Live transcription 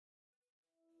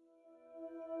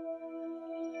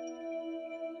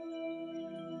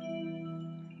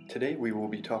Today we will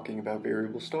be talking about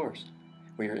variable stars.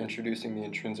 We are introducing the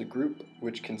intrinsic group,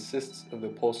 which consists of the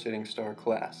pulsating star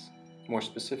class, more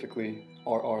specifically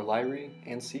RR Lyrae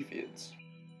and Cepheids.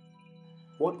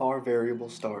 What are variable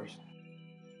stars?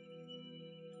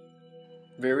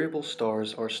 Variable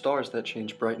stars are stars that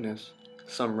change brightness,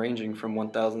 some ranging from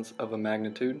 1/1000th of a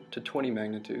magnitude to 20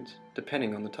 magnitudes,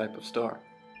 depending on the type of star.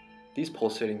 These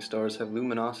pulsating stars have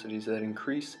luminosities that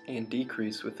increase and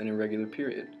decrease within a regular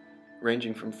period,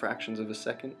 ranging from fractions of a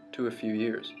second to a few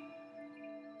years.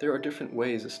 There are different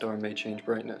ways a star may change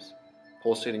brightness.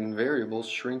 Pulsating variables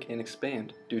shrink and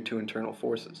expand due to internal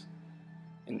forces.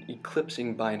 An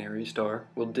eclipsing binary star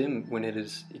will dim when it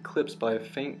is eclipsed by a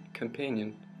faint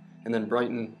companion and then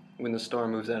brighten when the star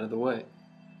moves out of the way.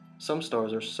 Some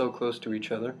stars are so close to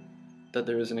each other that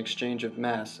there is an exchange of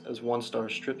mass as one star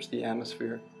strips the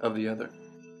atmosphere of the other.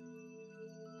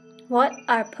 What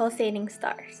are pulsating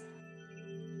stars?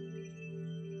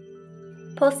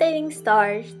 Pulsating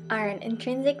stars are an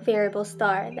intrinsic variable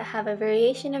star that have a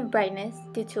variation of brightness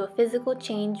due to a physical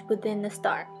change within the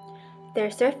star.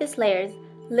 Their surface layers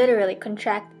literally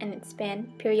contract and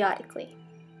expand periodically.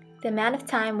 The amount of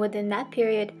time within that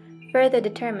period further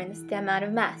determines the amount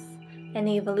of mass and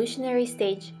the evolutionary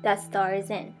stage that star is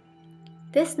in.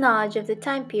 This knowledge of the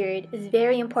time period is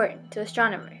very important to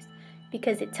astronomers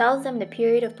because it tells them the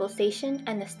period of pulsation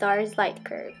and the star's light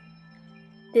curve.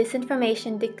 This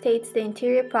information dictates the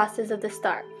interior process of the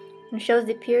star and shows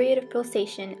the period of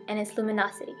pulsation and its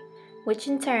luminosity, which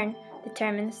in turn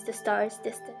determines the star's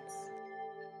distance.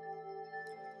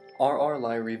 RR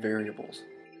Lyrae variables.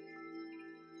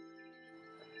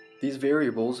 These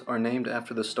variables are named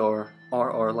after the star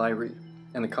RR Lyrae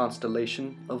and the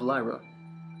constellation of Lyra.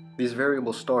 These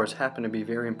variable stars happen to be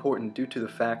very important due to the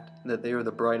fact that they are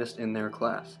the brightest in their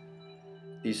class.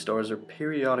 These stars are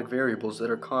periodic variables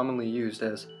that are commonly used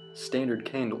as standard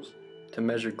candles to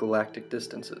measure galactic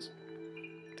distances.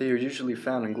 They are usually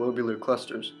found in globular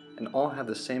clusters and all have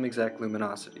the same exact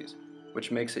luminosities,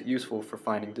 which makes it useful for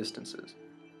finding distances.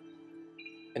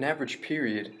 An average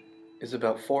period is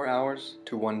about 4 hours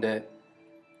to 1 day.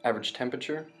 Average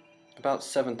temperature, about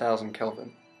 7,000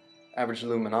 Kelvin. Average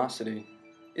luminosity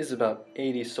is about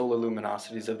 80 solar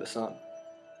luminosities of the sun.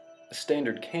 A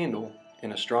standard candle,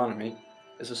 in astronomy,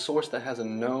 is a source that has a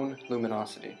known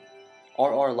luminosity.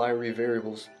 RR Lyrae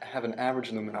variables have an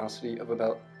average luminosity of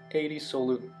about 80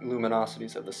 solar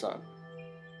luminosities of the sun.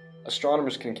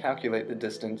 Astronomers can calculate the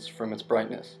distance from its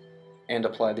brightness and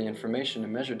apply the information to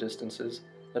measure distances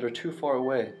that are too far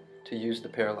away to use the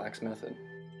parallax method.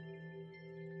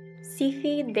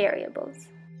 Cepheid variables.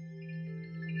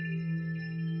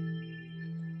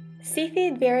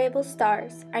 Cepheid variable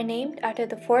stars are named after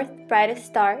the fourth brightest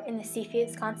star in the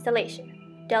Cepheids constellation,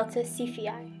 Delta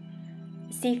Cephei.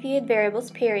 The Cepheid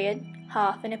variable's period, how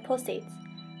often it pulsates,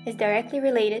 is directly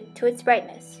related to its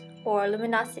brightness, or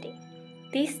luminosity.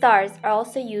 These stars are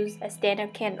also used as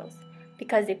standard candles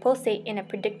because they pulsate in a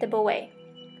predictable way.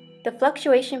 The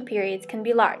fluctuation periods can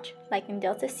be large, like in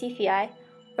Delta Cephei,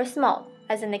 or small,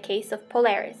 as in the case of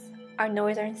Polaris, our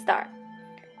northern star.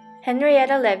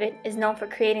 Henrietta Leavitt is known for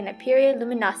creating a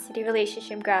period-luminosity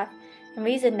relationship graph and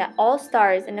reasoned that all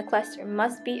stars in the cluster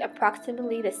must be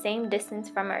approximately the same distance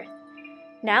from Earth.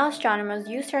 Now astronomers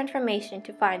use her information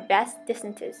to find vast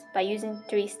distances by using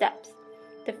 3 steps.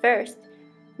 The first,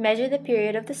 measure the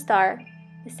period of the star.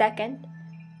 The second,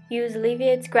 use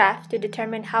Leavitt's graph to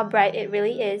determine how bright it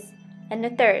really is. And the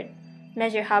third,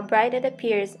 measure how bright it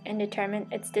appears and determine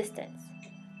its distance.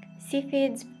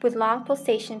 Cepheids with long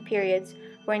pulsation periods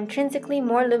were intrinsically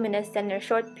more luminous than their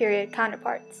short period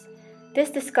counterparts. This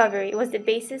discovery was the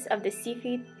basis of the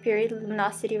Cepheid period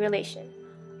luminosity relation,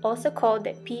 also called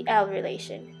the PL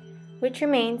relation, which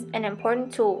remains an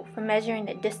important tool for measuring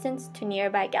the distance to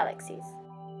nearby galaxies.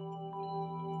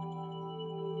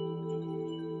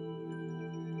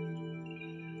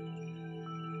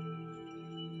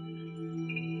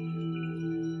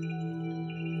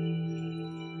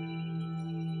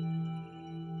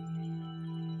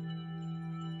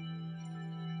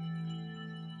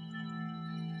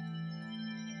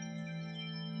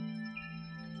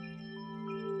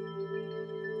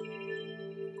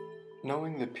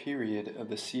 Knowing the period of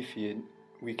the Cepheid,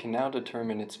 we can now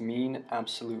determine its mean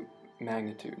absolute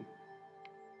magnitude,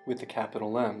 with the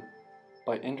capital M,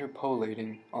 by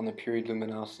interpolating on the period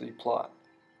luminosity plot.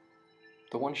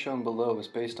 The one shown below is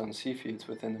based on Cepheids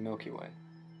within the Milky Way.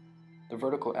 The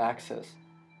vertical axis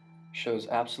shows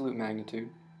absolute magnitude,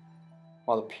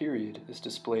 while the period is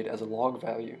displayed as a log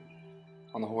value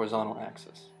on the horizontal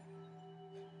axis.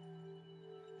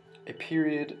 A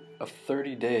period of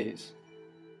 30 days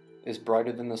is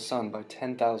brighter than the sun by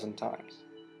 10,000 times.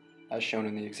 as shown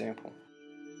in the example.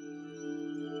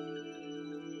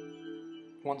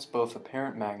 Once both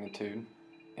apparent magnitude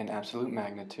and absolute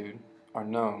magnitude are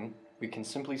known, we can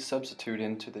simply substitute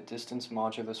into the distance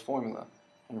modulus formula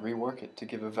and rework it to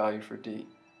give a value for d,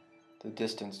 the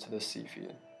distance to the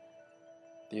Cepheid.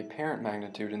 The apparent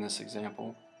magnitude in this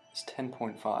example is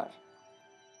 10.5.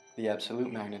 The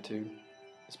absolute magnitude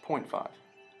is 0.5.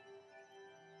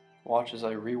 Watch as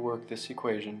I rework this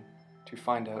equation to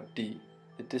find out d,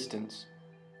 the distance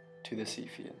to the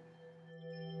Cepheid.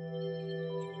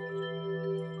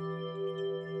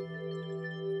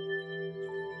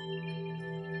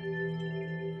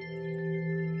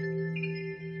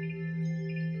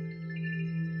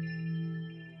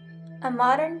 A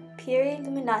modern period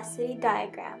luminosity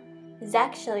diagram is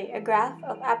actually a graph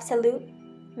of absolute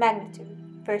magnitude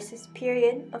versus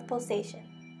period of pulsation.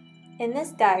 In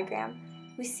this diagram,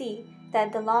 we see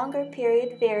that the longer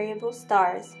period variable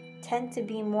stars tend to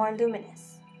be more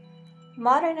luminous.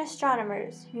 Modern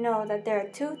astronomers know that there are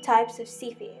two types of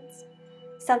Cepheids,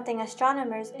 something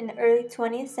astronomers in the early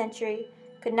 20th century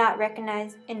could not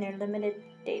recognize in their limited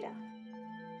data.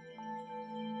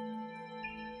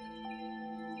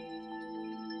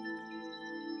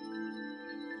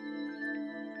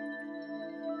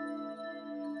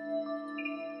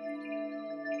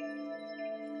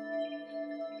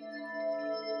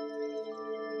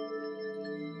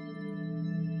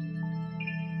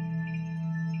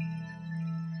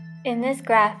 In this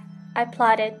graph, I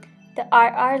plotted the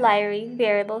RR Lyrae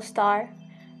variable star,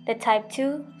 the type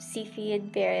 2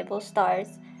 Cepheid variable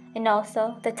stars, and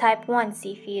also the type 1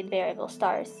 Cepheid variable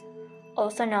stars,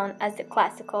 also known as the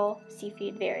classical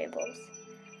Cepheid variables.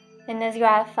 In this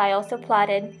graph, I also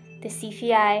plotted the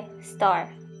Cepheid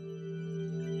star.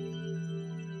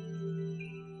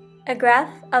 A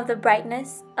graph of the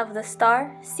brightness of the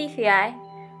star Cepheid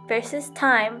versus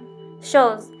time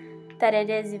shows that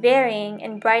it is varying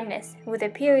in brightness with a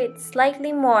period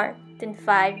slightly more than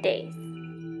 5 days.